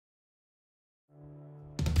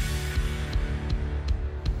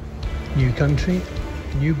New country,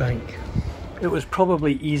 new bank. It was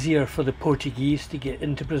probably easier for the Portuguese to get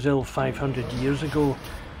into Brazil 500 years ago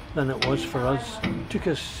than it was for us. It took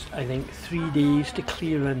us, I think, 3 days to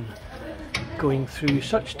clear in, going through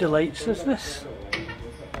such delights as this.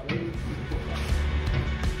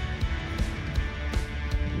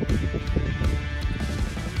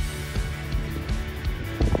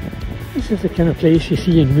 This is the kind of place you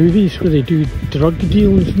see in movies where they do drug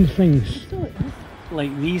deals and things.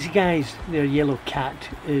 Like these guys, their yellow cat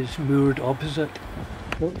is moored opposite.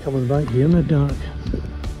 Not coming back here in the dark.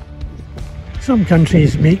 Some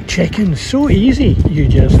countries make check-in so easy. You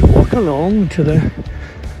just walk along to the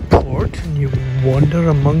port and you wander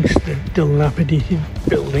amongst the dilapidated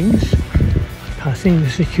buildings, passing the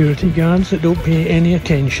security guards that don't pay any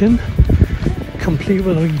attention, complete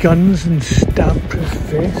with their guns and stab-proof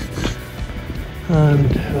vests. And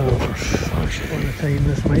for fuck's sake, a time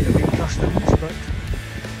this might have been customs, but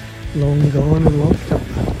long gone and locked up.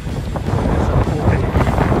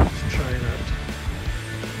 Let's try that.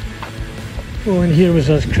 Oh, and here was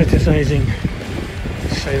us criticising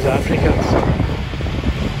South Africa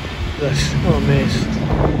for this mess.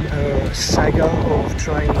 Our saga of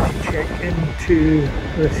trying to check into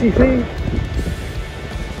Recife,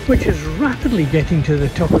 which is rapidly getting to the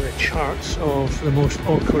top of the charts of the most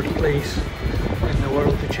awkward place in the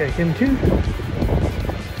world to check into.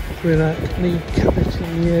 We're at the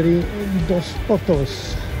Catamaran dos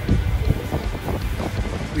Potos,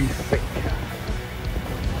 we think.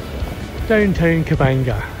 Downtown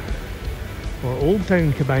Cabanga, or Old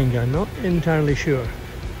Town Cabanga, not entirely sure.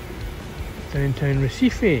 Downtown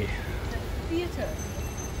Recife. Theatre.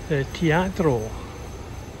 The Teatro.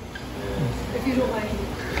 If you don't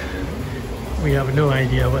mind. We have no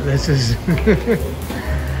idea what this is.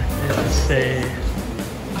 It's a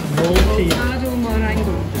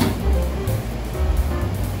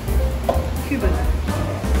Cuban.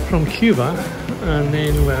 From Cuba, and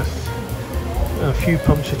then with a few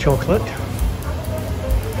pumps of chocolate.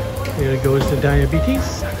 There goes the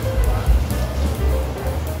diabetes.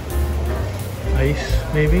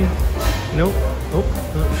 Ice, maybe? Nope. Oh,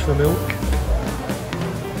 that's the milk.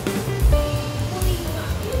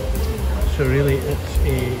 So really it's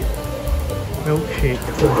a milkshake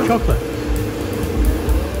full of chocolate.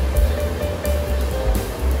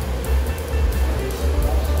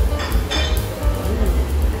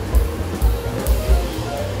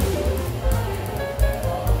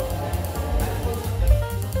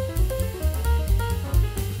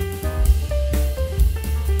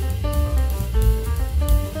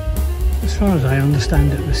 As far as I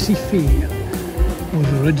understand it, Recife was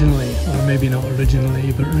originally, or maybe not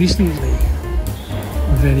originally, but recently,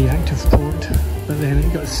 a very active port, but then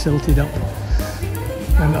it got silted up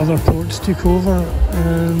and other ports took over,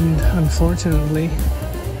 and unfortunately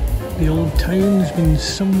the old town's been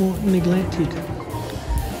somewhat neglected.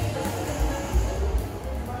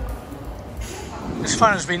 As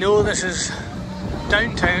far as we know, this is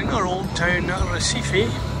downtown or Old Town Recife,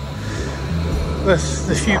 with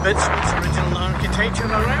the few bits of its original architecture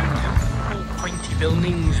around. Old pointy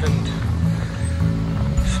buildings, and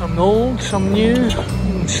some old, some new,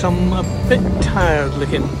 and some a bit tired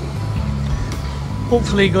looking.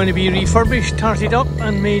 Hopefully going to be refurbished, tarted up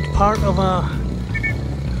and made part of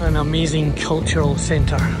an amazing cultural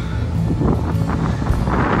centre.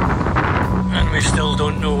 And we still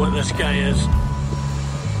don't know what this guy is.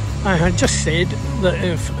 I had just said that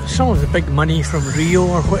if some of the big money from Rio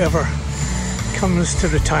or whatever comes to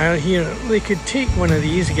retire here, they could take one of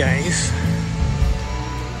these guys,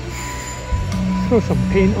 throw some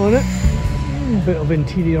paint on it, a bit of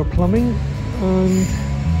interior plumbing, and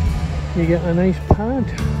you get a nice pad,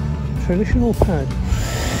 traditional pad.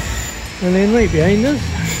 And then right behind us,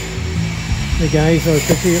 the guys are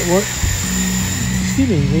busy at work,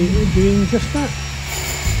 seemingly doing just that.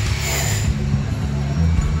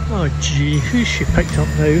 Oh gee, who's she picked up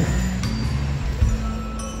now?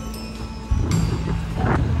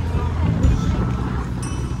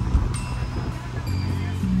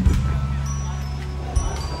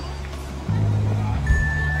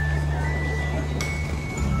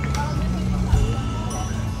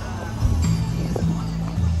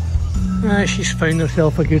 She's found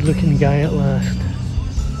herself a good looking guy at last.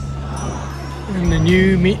 And the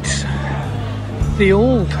new meets the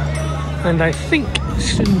old, and I think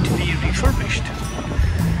soon to be refurbished.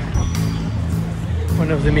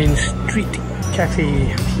 One of the main street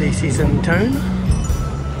cafe places in town.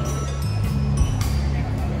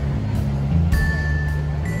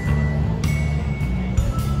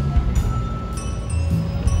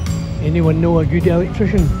 Anyone know a good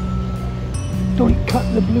electrician? Don't cut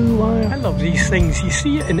the blue wire. I love these things. You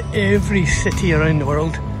see it in every city around the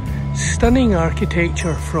world. Stunning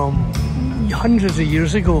architecture from hundreds of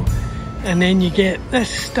years ago, and then you get this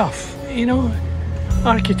stuff, you know,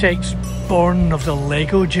 architects born of the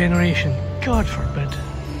Lego generation. God forbid.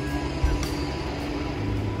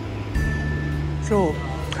 So,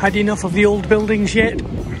 had enough of the old buildings yet?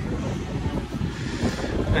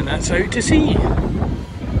 And that's out to sea.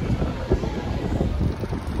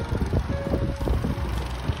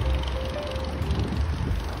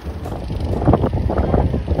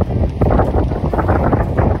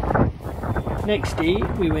 Next day,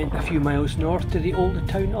 we went a few miles north to the old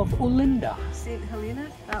town of Olinda. St Helena,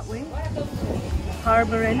 that way.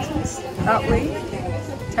 Harbour entrance, that way.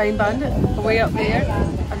 Time Bandit, away up there.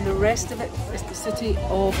 And the rest of it is the city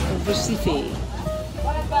of Recife.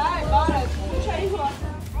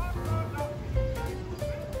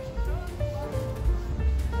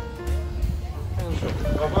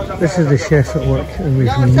 This is the chef at work, and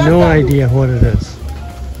we've no idea what it is.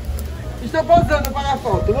 I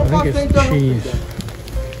think it's cheese.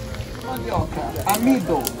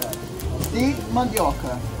 Amido di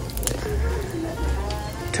mandioca.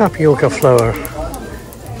 Tapioca flour.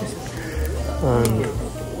 And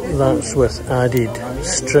that's with added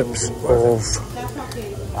strips of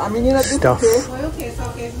stuff. I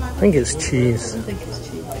think it's cheese.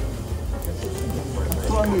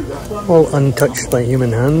 All untouched by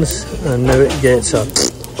human hands, and now it gets a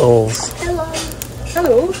of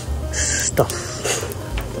stuff.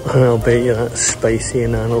 And I'll bet you that's spicy,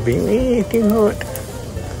 and Anne will be way too hot.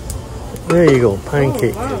 There you go,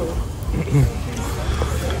 pancake.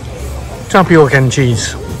 Tapioca and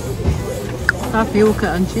cheese. Tapioca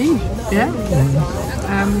and cheese, yeah.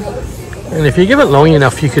 And if you give it long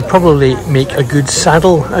enough, you could probably make a good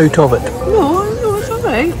saddle out of it. No, it's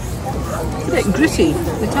alright. It's a bit gritty.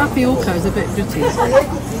 The tapioca is a bit gritty.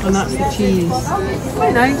 And that's the cheese.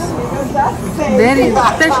 Quite nice. Very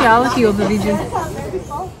speciality of the region.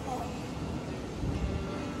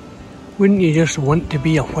 Wouldn't you just want to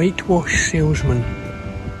be a whitewash salesman?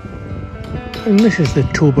 And this is the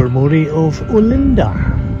Tobermory of Olinda.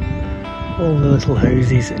 All the little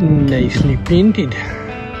houses nicely painted.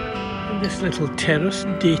 And this little terrace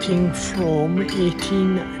dating from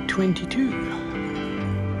 1822.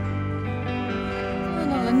 In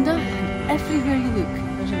Olinda, and everywhere you look,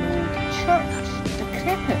 there's an old church,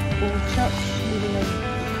 decrepit old church, leaving a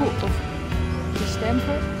coat of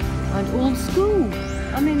distemper, and old school.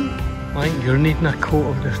 I mean, I think you're needing a coat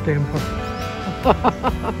of distemper.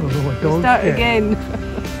 start again.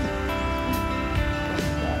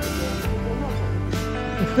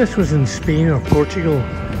 If this was in Spain or Portugal,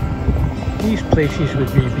 these places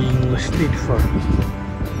would be being listed for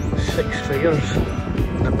 6 figures.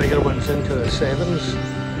 The bigger ones into the 7s.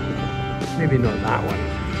 Maybe not that one.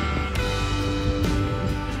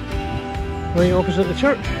 Right opposite the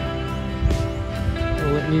church.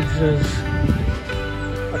 All it needs is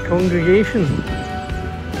a congregation.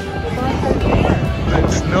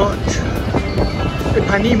 It's not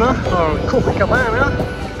Ipanema or Copacabana,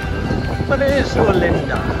 but it is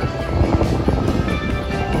Olinda.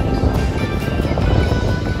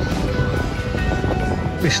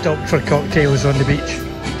 We stopped for cocktails on the beach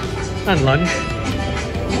and lunch,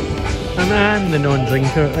 and Anne, the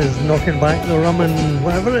non-drinker, is knocking back the rum and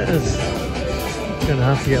whatever it is. Gonna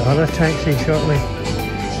have to get her a taxi shortly.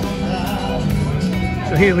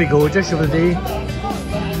 So here we go, dish of the day.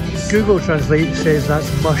 Google Translate says that's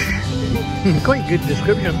mush. Quite good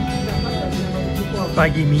description.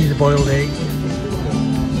 Baggy me the boiled egg.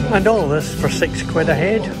 And all this for £6 a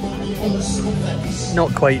head.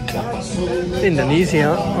 Not quite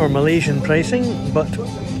Indonesia or Malaysian pricing, but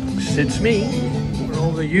suits me. For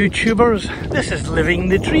all the YouTubers, this is living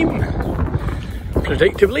the dream.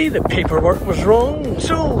 Predictably, the paperwork was wrong,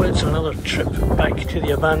 so it's another trip back to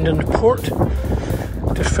the abandoned port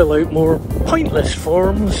to fill out more pointless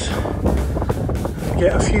forms,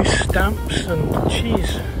 get a few stamps and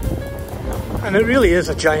cheese. And it really is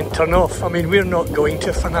a giant turn off. I mean, we're not going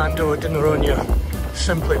to Fernando de Noronha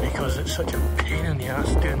simply because it's such a pain in the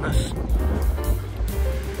ass doing this.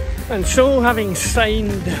 And so, having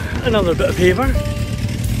signed another bit of paper,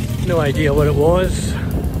 no idea what it was,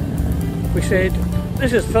 we said,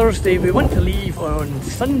 this is Thursday, we want to leave on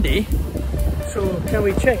Sunday, so can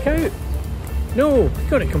we check out? No, we've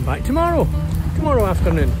got to come back tomorrow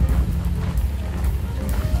afternoon.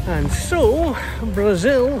 And so,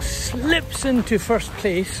 Brazil slips into first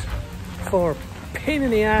place for pain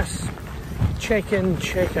in the ass check in,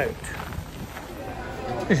 check out.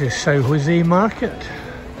 This is São José Market.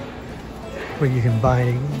 where you can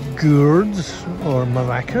buy gourds or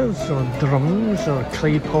maracas or drums or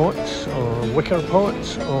clay pots or wicker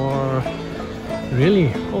pots or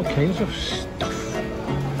really all kinds of stuff.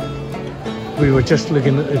 We were just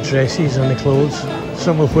looking at the dresses and the clothes,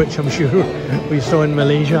 some of which I'm sure we saw in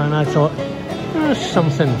Malaysia, and I thought, there's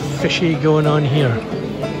something fishy going on here.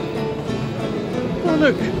 Oh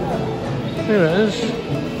look, there it is.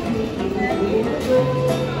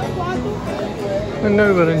 And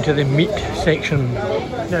now we're into the meat section.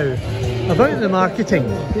 Now, about the marketing,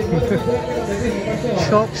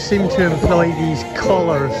 shops seem to employ these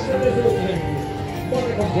collars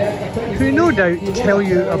who no doubt tell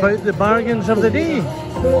you about the bargains of the day.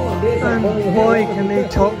 And boy, can they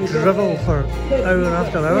talk drivel for hour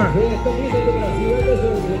after hour.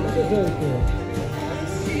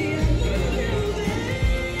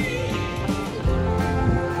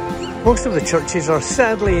 Most of the churches are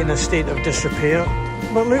sadly in a state of disrepair,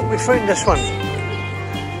 but look, we found this one.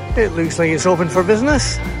 It looks like it's open for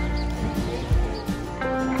business.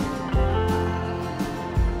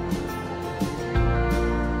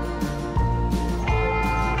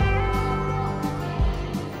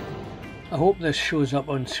 I hope this shows up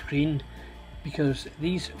on screen because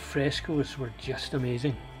these frescoes were just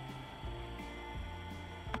amazing.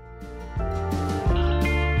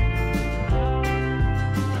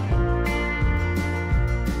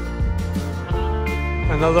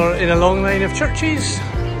 Another in a long line of churches,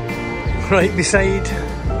 right beside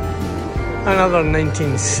another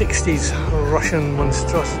 1960s Russian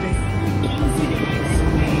monstrosity.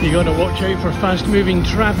 You got to watch out for fast moving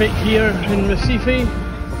traffic here in Recife.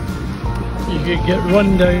 You could get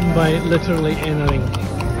run down by literally anything.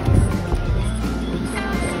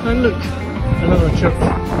 And look, another church.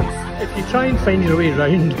 If you try and find your way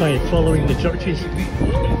round by following the churches,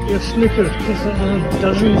 you're snookered because there are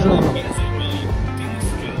dozens of them.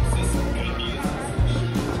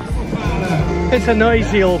 It's a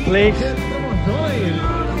noisy old place.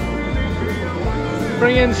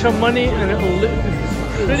 Bring in some money and it'll look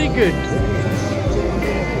pretty good.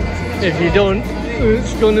 If you don't,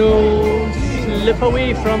 it's going to slip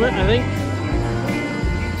away from it, I think.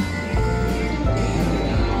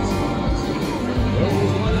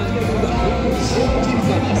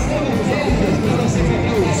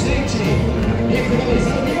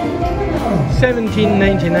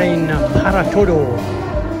 $17.99 para todo.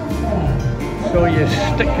 So you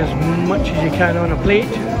stick as much as you can on a plate,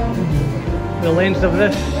 the length of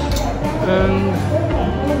this, and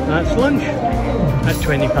that's lunch at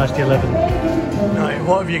 11:20. Right,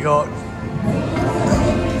 what have you got?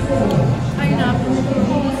 Pineapple,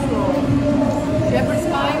 shepherd's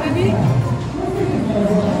pie maybe,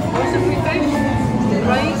 roasted fish,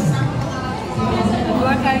 rice, and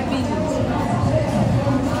black eyed peas.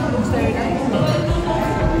 Looks very nice.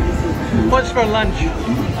 What's for lunch?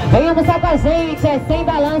 Vem almoçar com a gente, é sem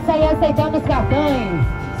balança e aceitamos cartões.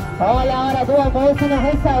 Olha a hora do almoço no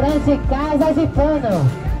restaurante Casa de Pano.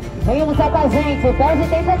 Vem almoçar com a gente, pode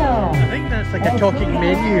tempo não. I think that's like a talking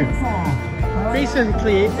menu.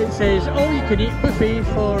 Basically it says all you can eat buffet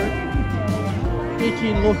for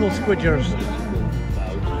 18 local squidgers.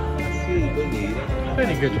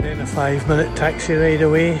 Very good. Then a 5-minute taxi ride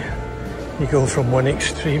away, you go from one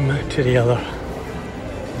extreme to the other.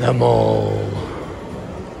 The mall.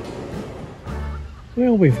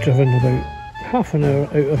 Well, we've driven about half an hour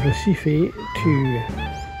out of Recife to,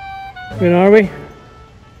 where are we?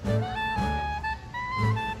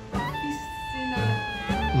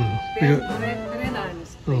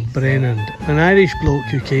 Brennan, an Irish bloke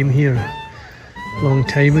who came here a long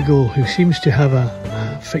time ago, who seems to have a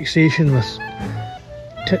fixation with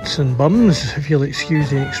tits and bums, if you'll excuse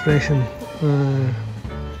the expression.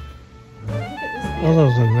 Other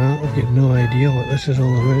than that, I've got no idea what this is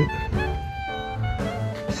all about.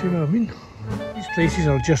 See what I mean? These places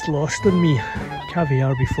are just lost on me.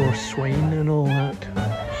 Caviar before swine and all that.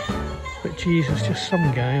 But geez, it's just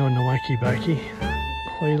some guy on the wacky-backy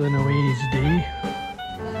whiling away his day.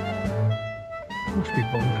 Must be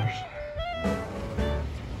bonkers.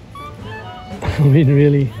 I mean,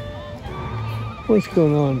 really, what's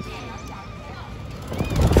going on?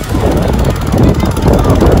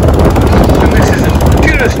 And this is the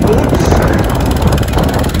tourist boats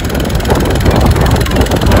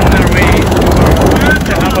on their way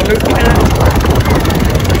to have a look at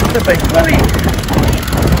the big willy.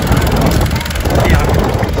 Yeah.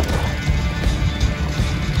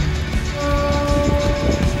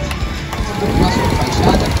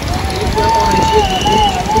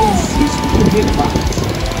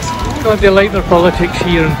 God, they like their politics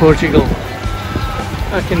here in Portugal.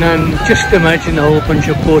 I can just imagine a whole bunch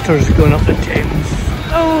of boaters going up the Thames.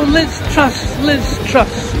 Oh, Liz Truss, Liz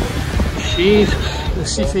Truss. Jesus.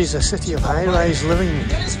 Recife is a city of high-rise living.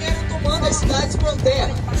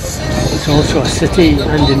 It's also a city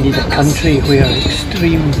and indeed a country where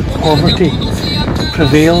extreme poverty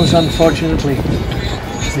prevails, unfortunately.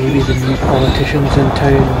 Maybe the new politicians in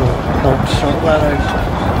town will help sort that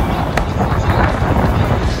out.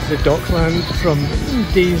 The dockland from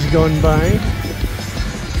days gone by.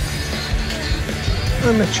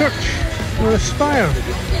 And the church or a spire.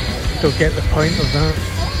 Don't get the point of that.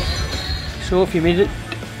 So if you made it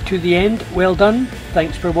to the end, well done.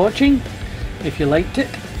 Thanks for watching. If you liked it,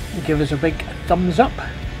 give us a big thumbs up.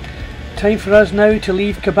 Time for us now to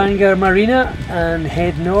leave Kabanga Marina and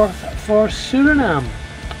head north for Suriname.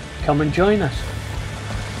 Come and join us.